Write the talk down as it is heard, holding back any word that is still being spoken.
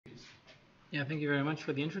Yeah, thank you very much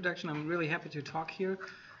for the introduction. I'm really happy to talk here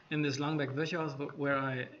in this Langbeck Wirtshaus where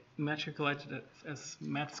I matriculated as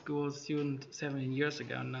med school student 17 years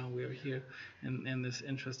ago. Now we're here in this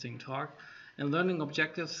interesting talk. And learning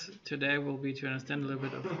objectives today will be to understand a little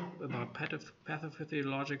bit about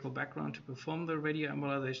pathophysiological background to perform the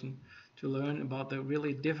radioembolization, to learn about the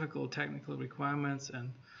really difficult technical requirements,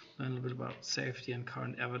 and learn a little bit about safety and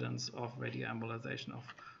current evidence of radioembolization of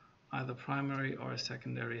either primary or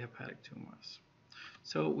secondary hepatic tumors.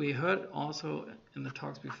 So we heard also in the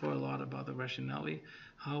talks before a lot about the rationale,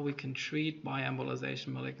 how we can treat by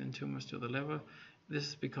embolization malignant tumors to the liver. This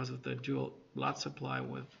is because of the dual blood supply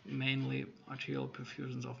with mainly arterial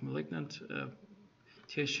perfusions of malignant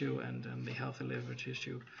tissue, and the healthy liver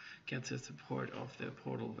tissue gets the support of the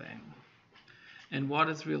portal vein. And what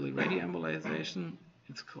is really radioembolization?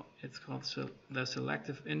 It's called the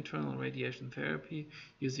selective internal radiation therapy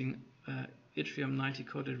using Yttrium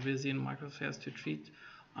 90-coated Visian microspheres to treat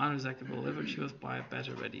unresectable liver tumors by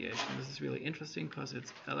beta radiation. This is really interesting because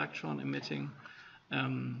it's electron-emitting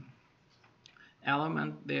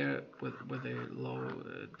element there with a low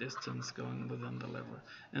distance going within the liver.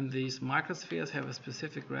 And these microspheres have a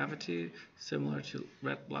specific gravity similar to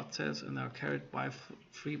red blood cells, and are carried by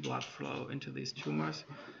free blood flow into these tumors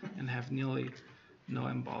and have nearly no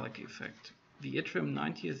embolic effect. The Yttrium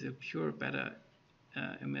 90 is a pure beta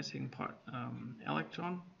emitting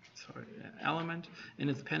element, and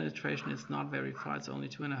its penetration is not very far. It's only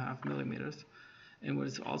 2.5 millimeters. And what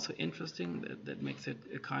is also interesting that makes it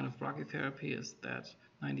a kind of brachytherapy is that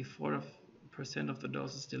 94% of the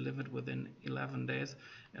dose is delivered within 11 days,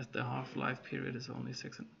 as the half-life period is only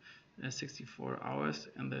 64 hours,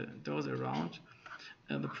 and the dose around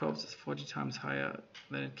the probes is 40 times higher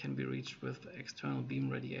than it can be reached with external beam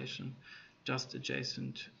radiation just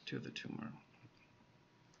adjacent to the tumor.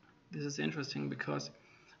 This is interesting because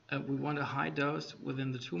we want a high dose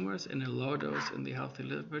within the tumors and a low dose in the healthy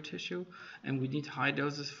liver tissue, and we need high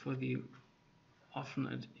doses for the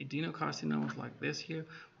often adenocarcinomas like this here.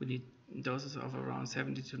 We need doses of around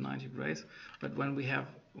 70 to 90 grays, but when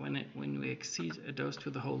we exceed a dose to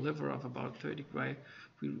the whole liver of about 30 gray,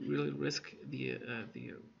 we really risk the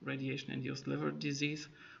radiation-induced liver disease,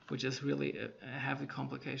 which is really a heavy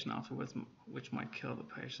complication afterwards, which might kill the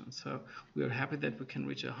patient. So we are happy that we can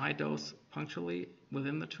reach a high dose punctually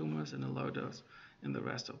within the tumors and a low dose in the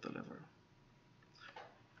rest of the liver.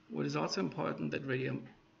 What is also important that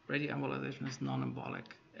radioembolization is non-embolic,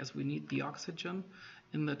 as we need the oxygen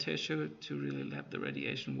in the tissue to really let the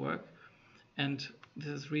radiation work. And this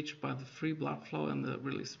is reached by the free blood flow and the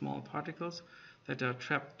really small particles that are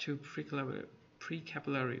trapped to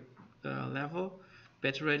precapillary level.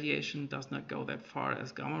 Beta radiation does not go that far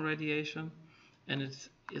as gamma radiation, and it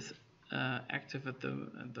is active at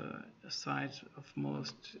the site of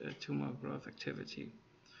most tumor growth activity.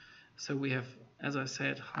 So we have, as I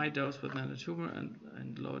said, high dose within the tumor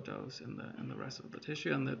and low dose in the rest of the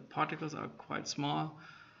tissue, and the particles are quite small.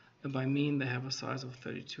 By mean, they have a size of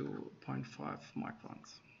 32.5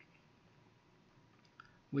 microns.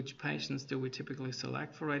 Which patients do we typically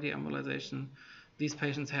select for radioembolization? These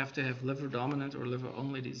patients have to have liver-dominant or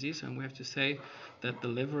liver-only disease, and we have to say that the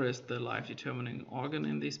liver is the life-determining organ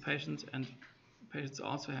in these patients, and patients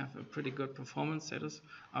also have a pretty good performance status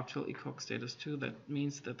up till ECOG status 2. That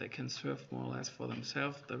means that they can serve more or less for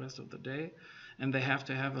themselves the rest of the day, and they have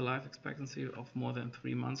to have a life expectancy of more than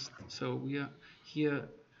 3 months. So we are here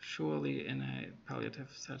surely in a palliative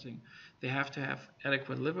setting. They have to have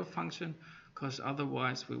adequate liver function, because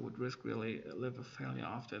otherwise we would risk really liver failure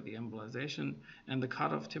after the embolization. And the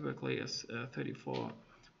cutoff typically is 34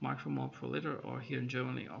 micromole per liter, or here in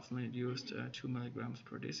Germany often used 2 milligrams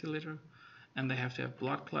per deciliter. And they have to have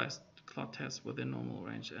blood clot tests within normal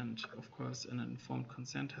range, and of course an informed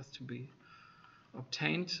consent has to be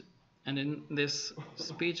obtained. And in this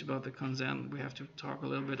speech about the consent, we have to talk a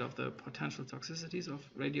little bit of the potential toxicities of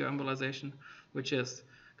radioembolization, which is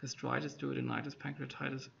gastritis, duodenitis,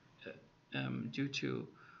 pancreatitis, due to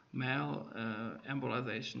mal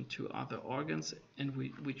embolization to other organs, and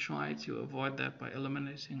we try to avoid that by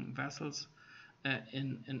eliminating vessels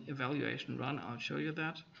in an evaluation run. I'll show you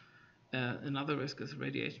that. Another risk is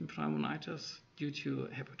radiation pneumonitis due to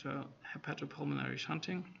hepatopulmonary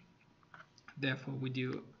shunting. Therefore, we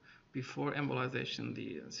do before embolization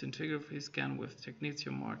the scintigraphy scan with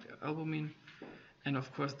technetium-marked albumin, and of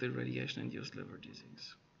course the radiation-induced liver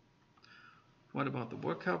disease. What about the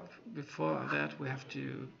workup? Before that, we have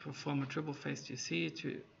to perform a triple phase CT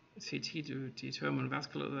to determine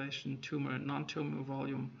vascularization, tumor, non-tumor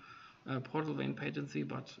volume, portal vein patency,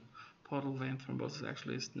 but portal vein thrombosis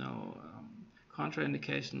actually is no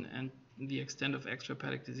contraindication, and the extent of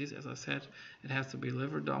extrahepatic disease, as I said, it has to be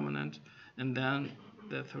liver dominant, and then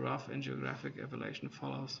the thorough angiographic evaluation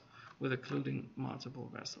follows with including multiple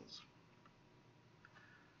vessels.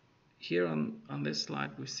 Here on this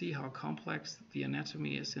slide, we see how complex the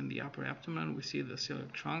anatomy is in the upper abdomen. We see the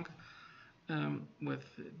celiac trunk with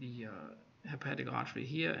the hepatic artery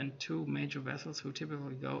here and two major vessels who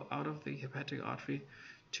typically go out of the hepatic artery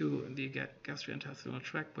to the gastrointestinal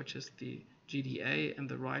tract, which is the GDA and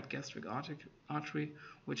the right gastric artery,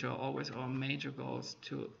 which are always our major goals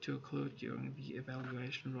to occlude during the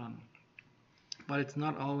evaluation run. But it's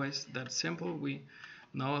not always that simple. We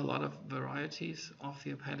know a lot of varieties of the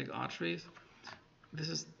hepatic arteries. This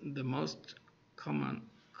is the most common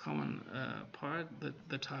part,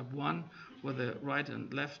 the type 1, with the right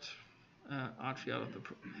and left artery out of the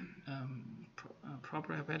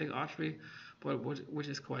proper hepatic artery, but which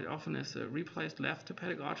is quite often is a replaced left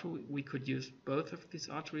hepatic artery. We could use both of these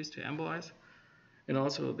arteries to embolize, and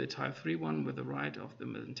also the type 3 one with the right of the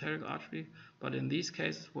mesenteric artery. But in these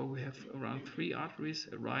cases where we have around 3 arteries,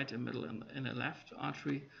 a right, a middle, and a left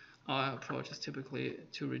artery, our approach is typically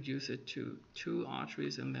to reduce it to 2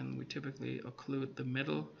 arteries, and then we typically occlude the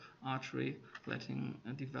middle artery, letting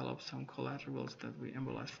develop some collaterals that we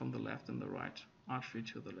embolize from the left and the right artery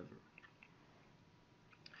to the liver.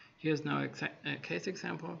 Here's now a case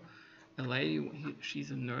example. A lady,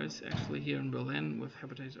 she's a nurse actually here in Berlin with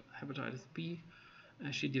hepatitis B.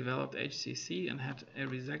 She developed HCC and had a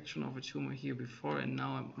resection of a tumor here before, and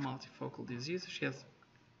now a multifocal disease. She has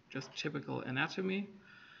just typical anatomy.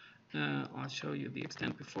 I'll show you the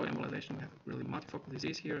extent before embolization. We have really multifocal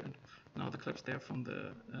disease here, and now the clips there from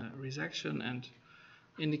the resection, and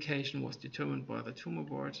indication was determined by the tumor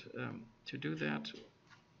board. To do that,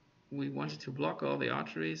 we wanted to block all the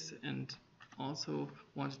arteries and also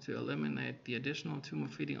wanted to eliminate the additional tumor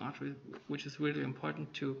feeding artery, which is really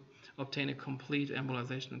important to obtain a complete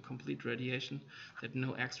embolization and complete radiation, that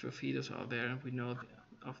no extra feeders are there, and we know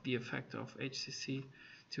of the effect of HCC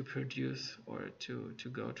to produce or to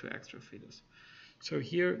go to extra feeders. So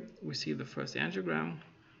here we see the first angiogram.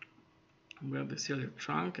 We have the celiac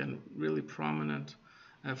trunk and really prominent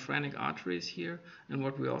phrenic arteries here, and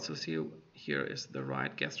what we also see here is the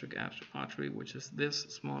right gastric artery, which is this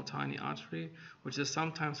small tiny artery, which is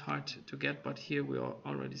sometimes hard to get, but here we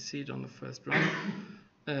already see it on the first run.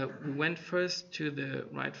 We went first to the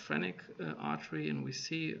right phrenic artery, and we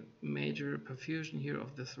see major perfusion here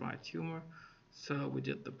of this right tumor. So we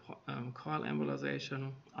did the coil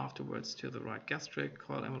embolization, afterwards to the right gastric,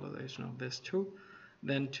 coil embolization of this too,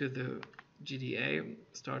 then to the GDA,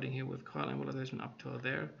 starting here with coil embolization up to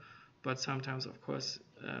there. But sometimes, of course,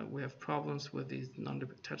 we have problems with these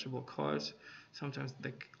non-detachable coils. Sometimes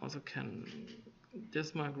they also can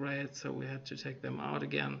dismigrate, so we had to take them out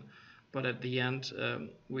again. But at the end,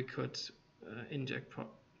 we could inject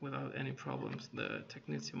without any problems the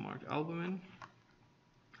technetium-marked albumin.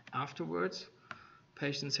 Afterwards,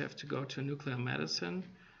 patients have to go to nuclear medicine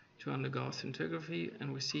to undergo scintigraphy,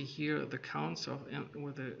 and we see here the counts of,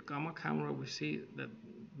 with the gamma camera, we see that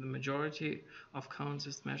the majority of counts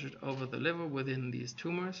is measured over the liver within these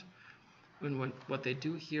tumors. And what they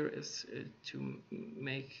do here is to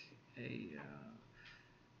make a,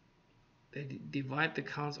 they divide the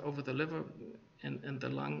counts over the liver and the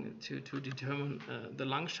lung to determine the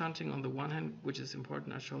lung shunting on the one hand, which is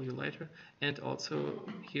important, I'll show you later, and also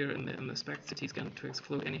here in the SPECT CT scan to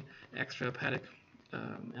exclude any extrahepatic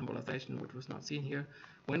embolization, which was not seen here.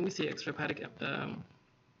 When we see extrahepatic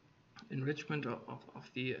enrichment of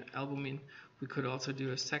the albumin, we could also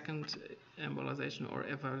do a second embolization or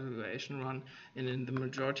evaluation run, and in the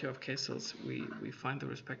majority of cases we find the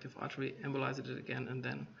respective artery, embolize it again, and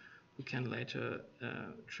then we can later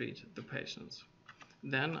treat the patients.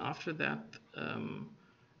 Then after that,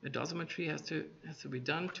 a dosimetry has to be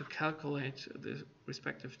done to calculate the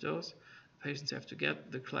respective dose. Patients have to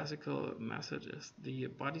get. The classical method is the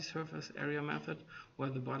body surface area method, where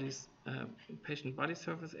the patient body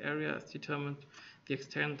surface area is determined, the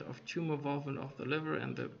extent of tumor involvement of the liver,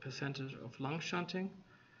 and the percentage of lung shunting.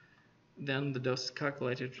 Then the dose is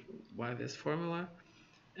calculated by this formula,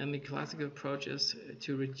 and the classical approach is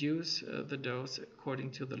to reduce the dose according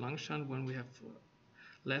to the lung shunt. When we have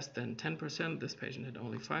less than 10%, this patient had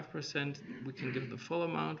only 5%, we can give the full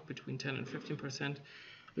amount, between 10 and 15%.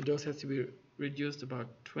 The dose has to be reduced about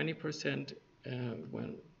 20%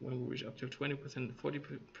 when we reach up to 20%,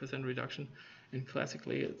 40% reduction. And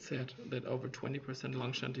classically, it's said that over 20%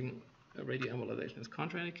 lung shunting radioembolization is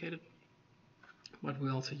contraindicated. But we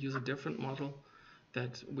also use a different model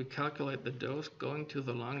that we calculate the dose going to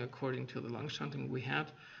the lung according to the lung shunting we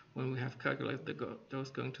had. when we have calculated the dose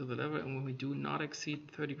going to the liver, and when we do not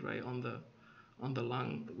exceed 30 gray on the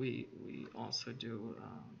lung, we also do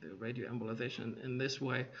the radioembolization. In this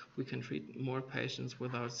way, we can treat more patients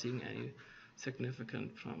without seeing any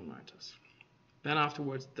significant pneumonitis. Then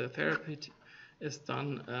afterwards, the therapy is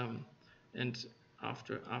done, and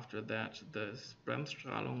after that, the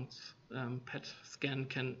Bremsstrahlungs PET scan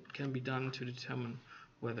can be done to determine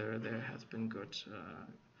whether there has been good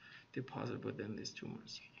deposit within these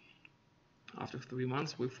tumors. After 3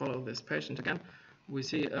 months, we follow this patient again. We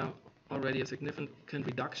see already a significant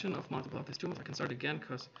reduction of multiple of these tumors. I can start again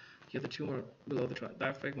because here the tumor below the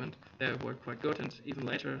diaphragm, they work quite good, and even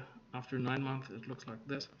later, after 9 months, it looks like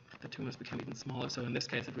this. The tumors became even smaller, so in this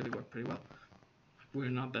case, it really worked pretty well. We're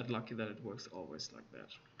not that lucky that it works always like that.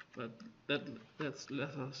 But let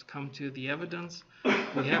us come to the evidence.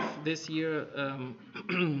 We have this year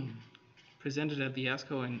presented at the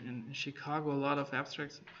ASCO in Chicago a lot of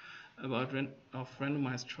abstracts about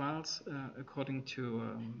randomized trials according to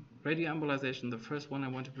radioembolization. The first one I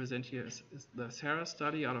want to present here is the SARA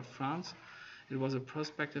study out of France. It was a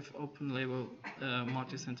prospective open-label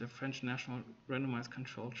multicenter French national randomized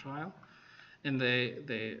controlled trial, and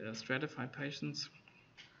they stratified patients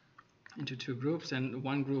into 2 groups, and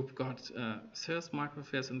one group got SIRS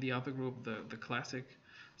microspheres, and the other group the classic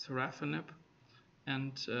sorafenib,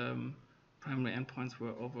 and primary endpoints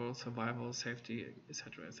were overall survival, safety,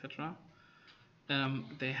 etc., etc.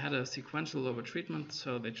 They had a sequential lobe treatment,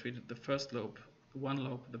 so they treated the first lobe, one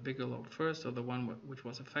lobe, the bigger lobe first, or the one which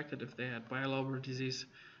was affected if they had bilobal disease.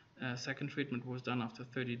 Second treatment was done after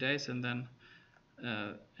 30 days, and then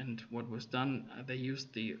and what was done, they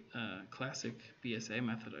used the classic BSA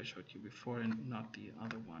method I showed you before, and not the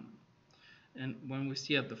other one. And when we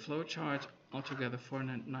see at the flow chart, altogether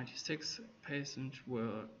 496 patients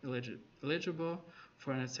were eligible,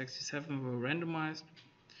 467 were randomized.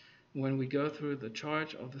 When we go through the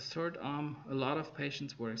chart of the third arm, a lot of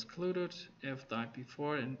patients were excluded, have died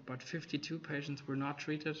before, but 52 patients were not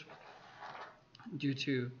treated due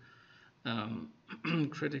to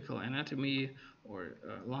critical anatomy or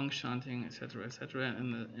lung shunting, etc., etc.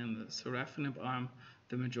 In the sorafenib arm,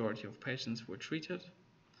 the majority of patients were treated.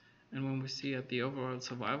 And when we see at the overall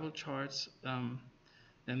survival charts,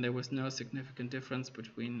 then there was no significant difference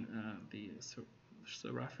between the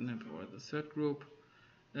sorafenib or the third group.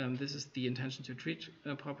 This is the intention to treat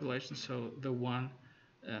population, so the one,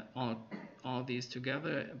 all these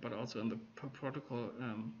together, but also in the protocol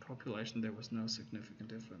population, there was no significant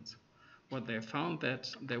difference. What they found that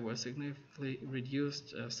there were significantly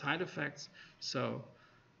reduced side effects, so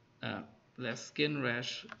less skin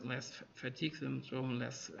rash, less fatigue syndrome,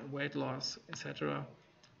 less weight loss, etc.,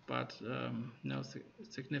 but no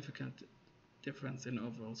significant difference in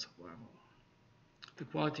overall survival. The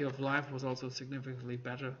quality of life was also significantly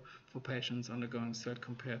better for patients undergoing SERT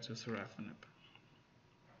compared to sorafenib.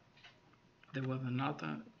 There was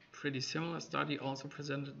another pretty similar study also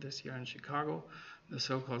presented this year in Chicago, the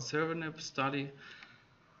so-called sorafenib study.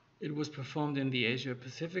 It was performed in the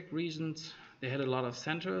Asia-Pacific regions. They had a lot of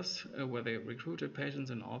centers where they recruited patients,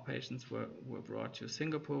 and all patients were brought to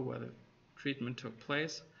Singapore where the treatment took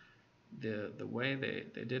place. The way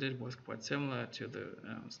they did it was quite similar to the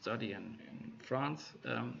study in France.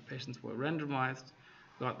 Patients were randomized,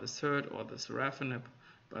 got the SERT or the sorafenib,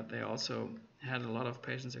 but they also had a lot of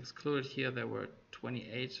patients excluded. Here there were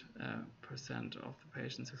 28% of the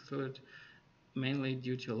patients excluded, mainly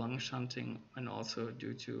due to lung shunting and also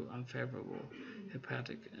due to unfavorable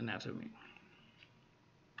hepatic anatomy.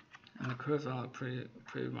 And the curves are pretty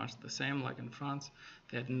much the same like in France.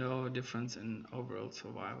 They had no difference in overall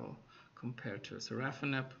survival compared to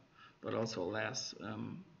sorafenib, but also less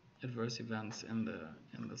adverse events in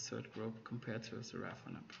the third group compared to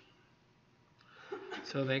sorafenib.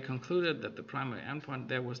 So they concluded that the primary endpoint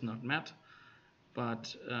there was not met,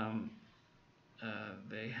 but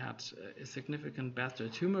they had a significant better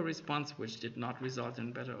tumor response, which did not result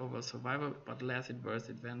in better overall survival, but less adverse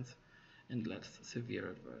events and less severe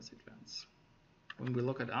adverse events. When we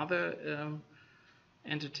look at other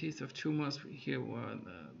entities of tumors, here were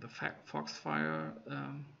the Foxfire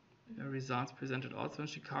results presented also in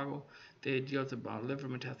Chicago. They dealt about liver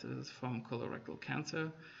metastasis from colorectal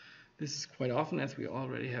cancer. This is quite often, as we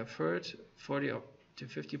already have heard, 40 to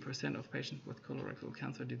 50% of patients with colorectal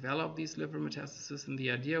cancer develop these liver metastases, and the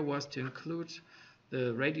idea was to include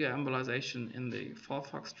the radioembolization in the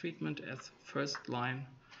FOLFOX treatment as first-line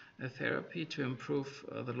therapy to improve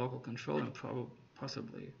the local control and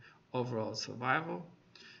possibly overall survival.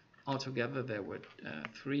 Altogether, there were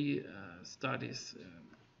 3 studies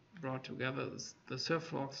brought together. The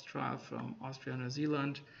SURFLOX trial from Austria and New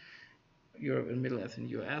Zealand, Europe and Middle East and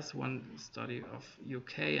US, one study of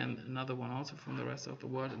UK, and another one also from the rest of the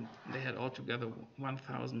world, and they had altogether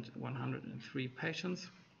 1,103 patients.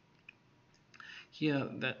 Here,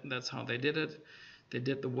 that's how they did it. They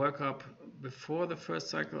did the workup before the first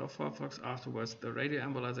cycle of FOLFOX, afterwards the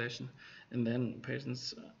radioembolization, and then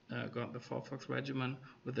patients got the FOLFOX regimen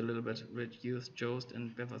with a little bit reduced Jost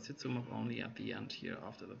and bevacizumab only at the end here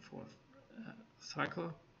after the fourth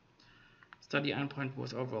cycle. Study endpoint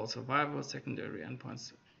was overall survival, secondary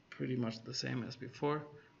endpoints pretty much the same as before,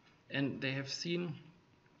 and they have seen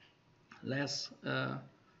less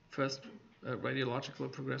first radiological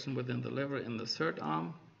progression within the liver in the third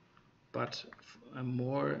arm, but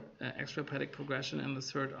more extrahepatic progression in the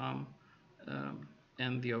third arm,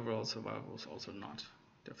 and the overall survival was also not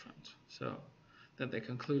different. So that they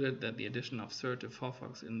concluded that the addition of SIR to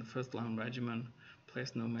FOLFOX in the first-line regimen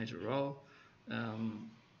plays no major role,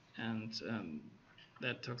 and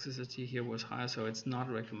that toxicity here was high, so it's not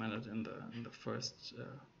recommended in the first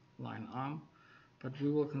line arm. But we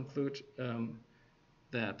will conclude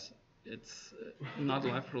that it's not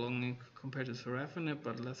life-prolonging compared to sorafenib,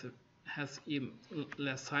 but has even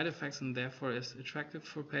less side effects and therefore is attractive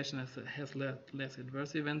for patients, as it has less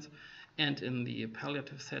adverse events. And in the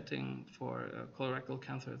palliative setting for colorectal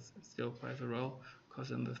cancer, it still plays a role,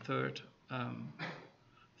 because in the third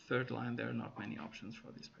line there are not many options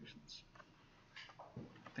for these patients.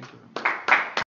 Thank you very much.